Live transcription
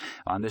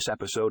On this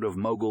episode of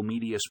Mogul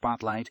Media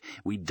Spotlight,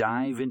 we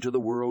dive into the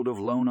world of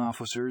loan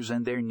officers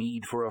and their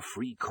need for a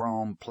free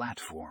CRM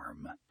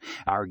platform.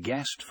 Our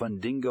guest,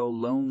 Fundingo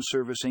Loan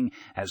Servicing,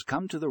 has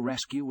come to the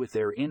rescue with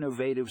their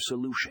innovative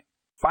solution.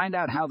 Find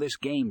out how this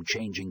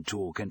game-changing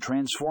tool can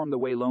transform the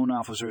way loan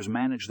officers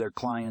manage their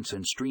clients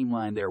and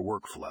streamline their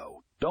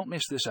workflow. Don't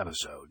miss this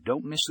episode.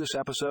 Don't miss this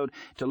episode.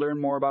 To learn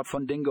more about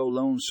Fundingo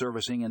Loan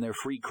Servicing and their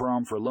free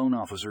CRM for loan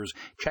officers,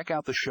 check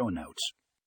out the show notes.